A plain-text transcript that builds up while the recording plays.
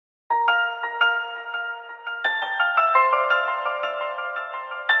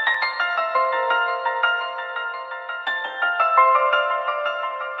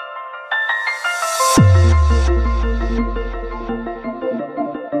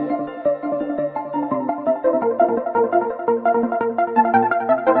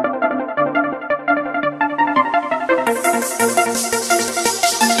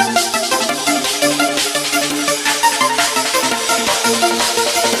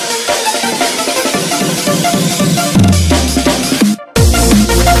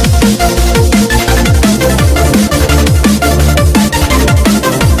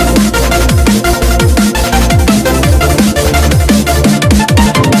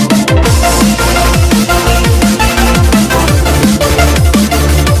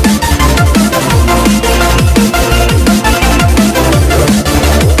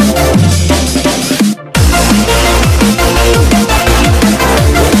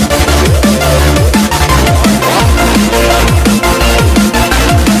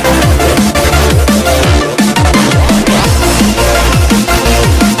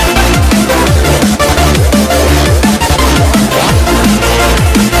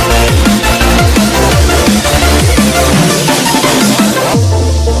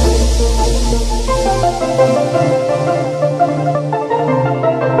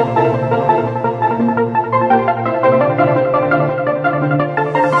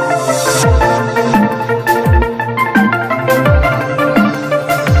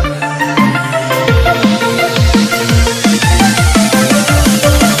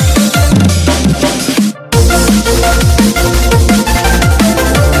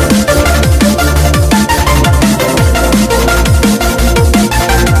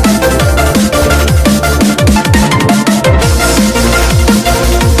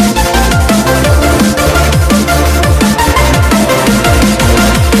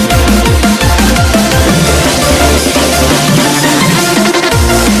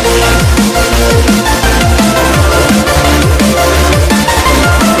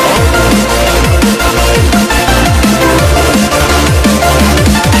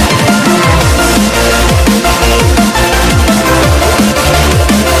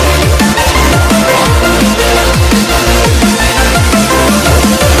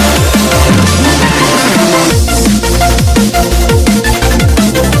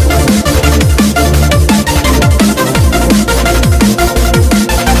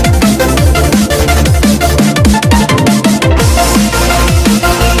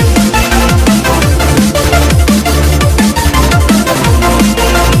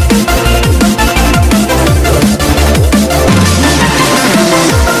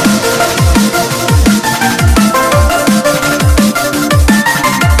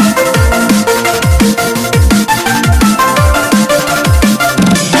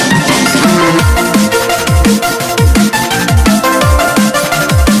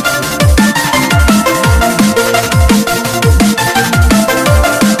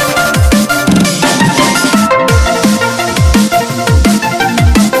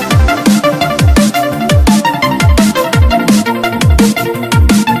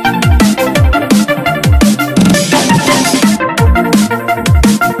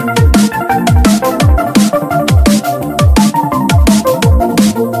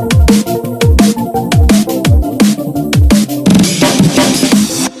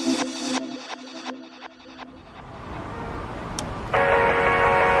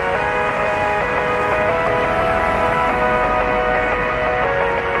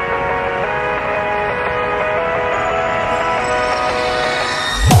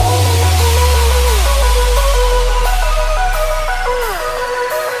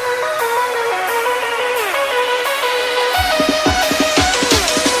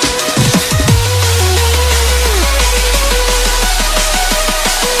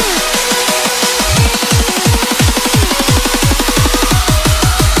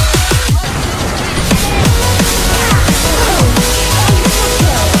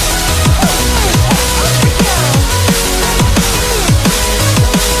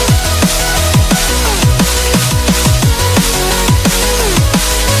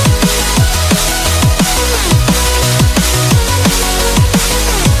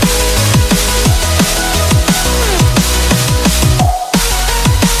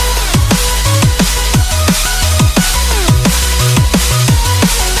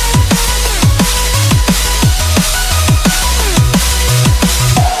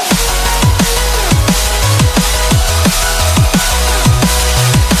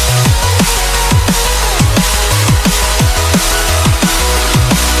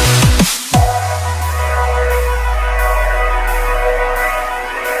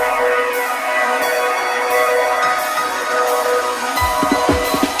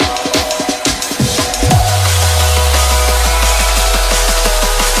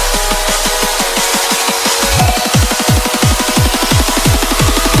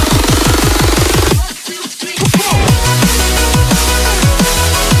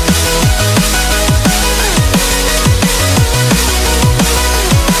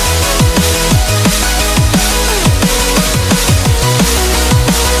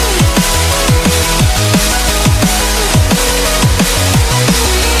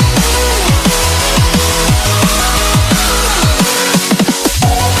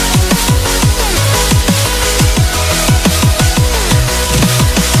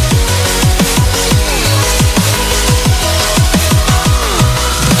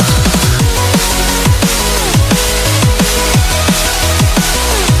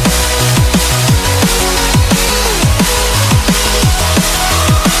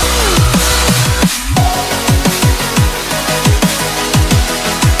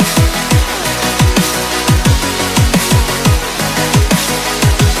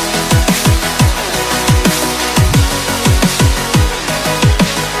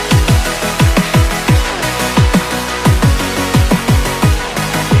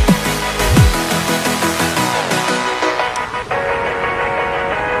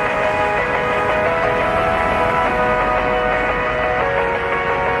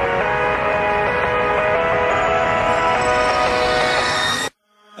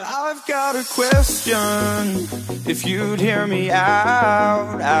a question. If you'd hear me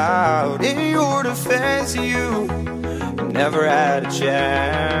out, in your defense, you never had a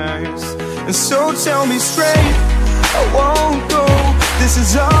chance. And so tell me straight, I won't go. This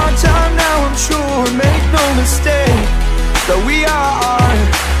is our time now, I'm sure. Make no mistake that we are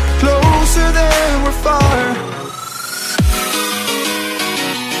closer than we're far.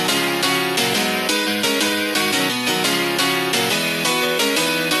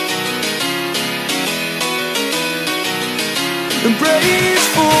 Embrace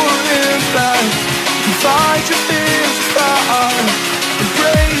for impact, fight your fears fire.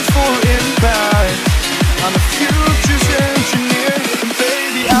 Embrace for impact, I'm the future's engineer. And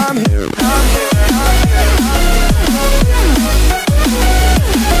baby, I'm here, I'm here, I'm here,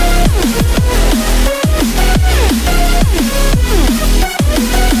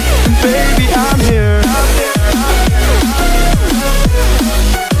 and baby, I'm here, I'm here,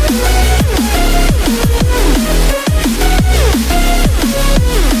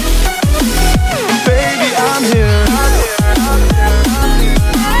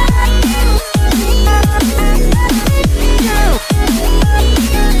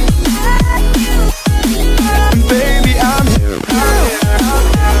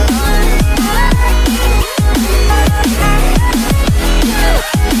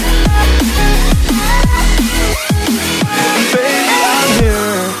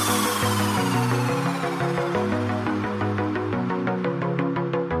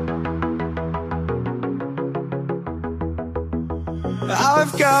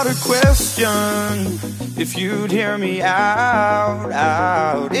 I've got a question. If you'd hear me out,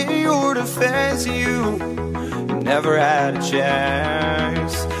 in your defense, you never had a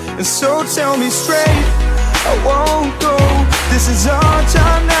chance. And so tell me straight, I won't go. This is our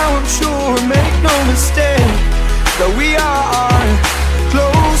time now, I'm sure. Make no mistake that we are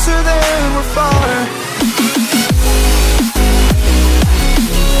closer than we're far.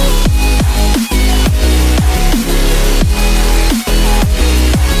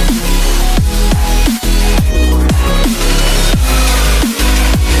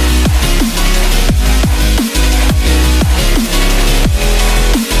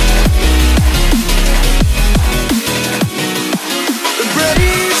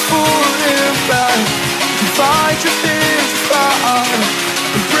 Fight your fears fire,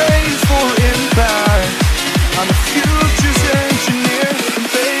 embrace for impact. I'm the future's engineer, and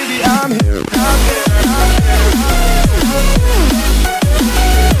baby, I'm here, I'm here, I'm here,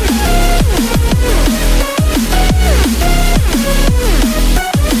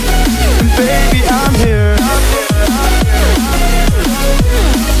 and baby, I'm here, I'm here, I'm here,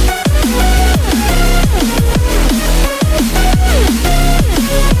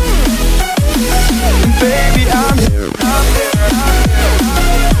 baby, I'm here, I'm here, I'm here.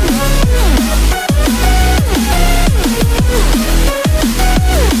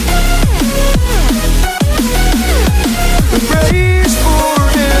 Embrace for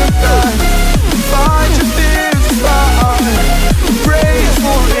impact, fight your fears fire. Embrace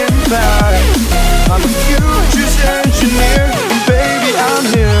for impact, I'm the future's engineer. Baby, I'm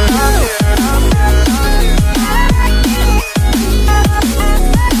here, I'm here, I'm here, I'm here.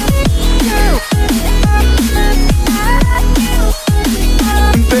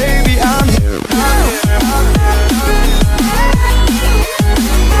 Baby, I'm here, I'm here, I'm here.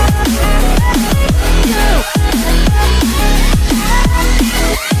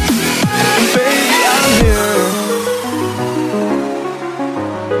 Baby, I'm here.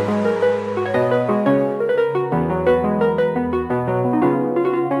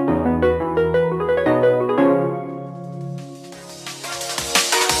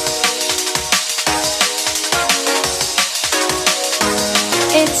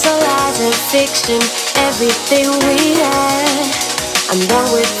 It's all lies and fiction, everything we had. I'm done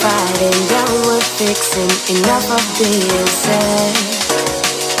with fighting, done with fixing, enough of being sad.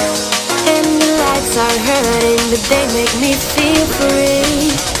 And the lights are hurting, but they make me feel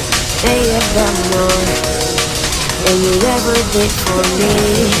free. They have done more than you ever did for me.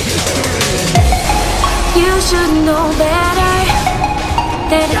 You should know better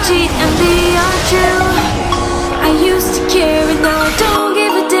than to cheat and be untrue. I used to care and now I don't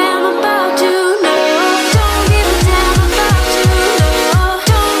give a damn about you, no. Don't give a damn about you, no.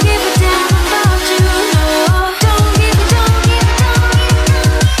 Don't give a damn about you, no. Don't give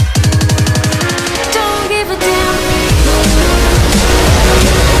a damn.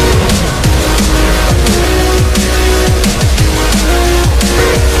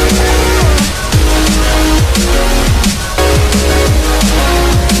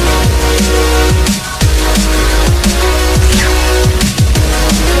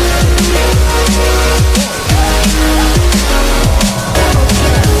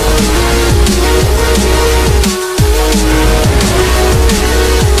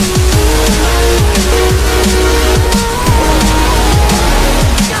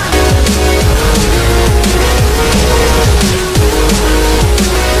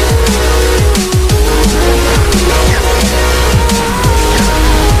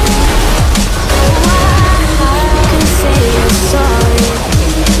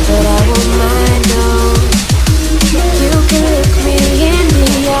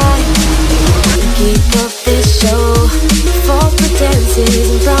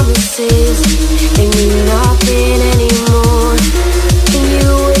 promises, they mean nothing anymore. And you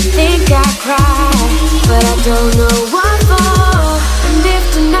would think I cry, but I don't know what for. And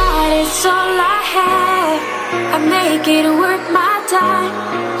if tonight is all I have, I make it worth my time.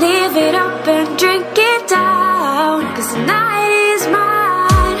 Live it up and drink it down, 'cause tonight